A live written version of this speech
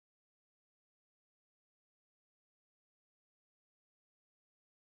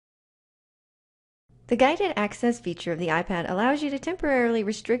The guided access feature of the iPad allows you to temporarily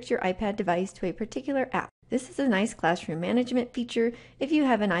restrict your iPad device to a particular app. This is a nice classroom management feature if you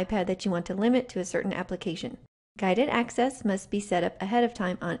have an iPad that you want to limit to a certain application. Guided access must be set up ahead of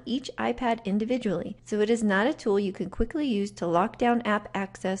time on each iPad individually, so it is not a tool you can quickly use to lock down app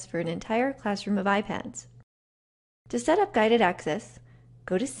access for an entire classroom of iPads. To set up guided access,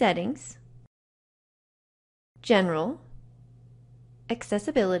 go to Settings, General,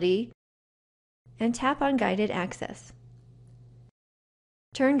 Accessibility, and tap on Guided Access.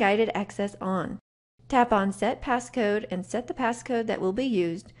 Turn Guided Access on. Tap on Set Passcode and set the passcode that will be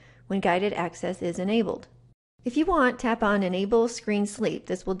used when guided access is enabled. If you want, tap on Enable Screen Sleep.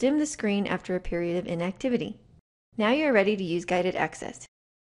 This will dim the screen after a period of inactivity. Now you're ready to use guided access.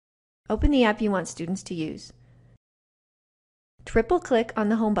 Open the app you want students to use. Triple-click on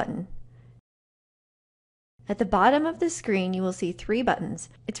the Home button. At the bottom of the screen, you will see 3 buttons.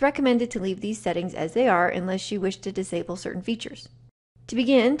 It's recommended to leave these settings as they are unless you wish to disable certain features. To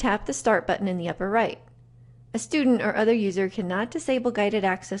begin, tap the Start button in the upper right. A student or other user cannot disable guided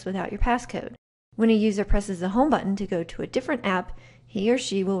access without your passcode. When a user presses the Home button to go to a different app, he or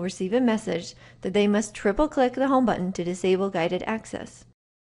she will receive a message that they must triple-click the Home button to disable guided access.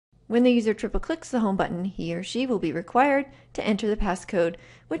 When the user triple-clicks the Home button, he or she will be required to enter the passcode,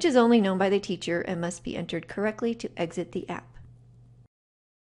 which is only known by the teacher and must be entered correctly to exit the app.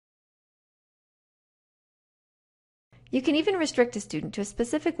 You can even restrict a student to a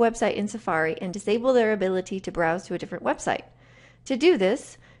specific website in Safari and disable their ability to browse to a different website. To do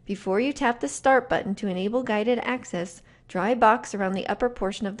this, before you tap the Start button to enable guided access, draw a box around the upper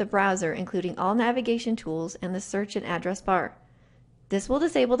portion of the browser, including all navigation tools and the search and address bar. This will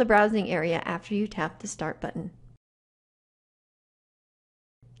disable the browsing area after you tap the Start button.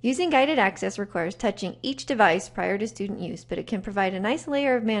 Using guided access requires touching each device prior to student use, but it can provide a nice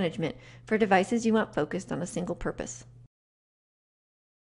layer of management for devices you want focused on a single purpose.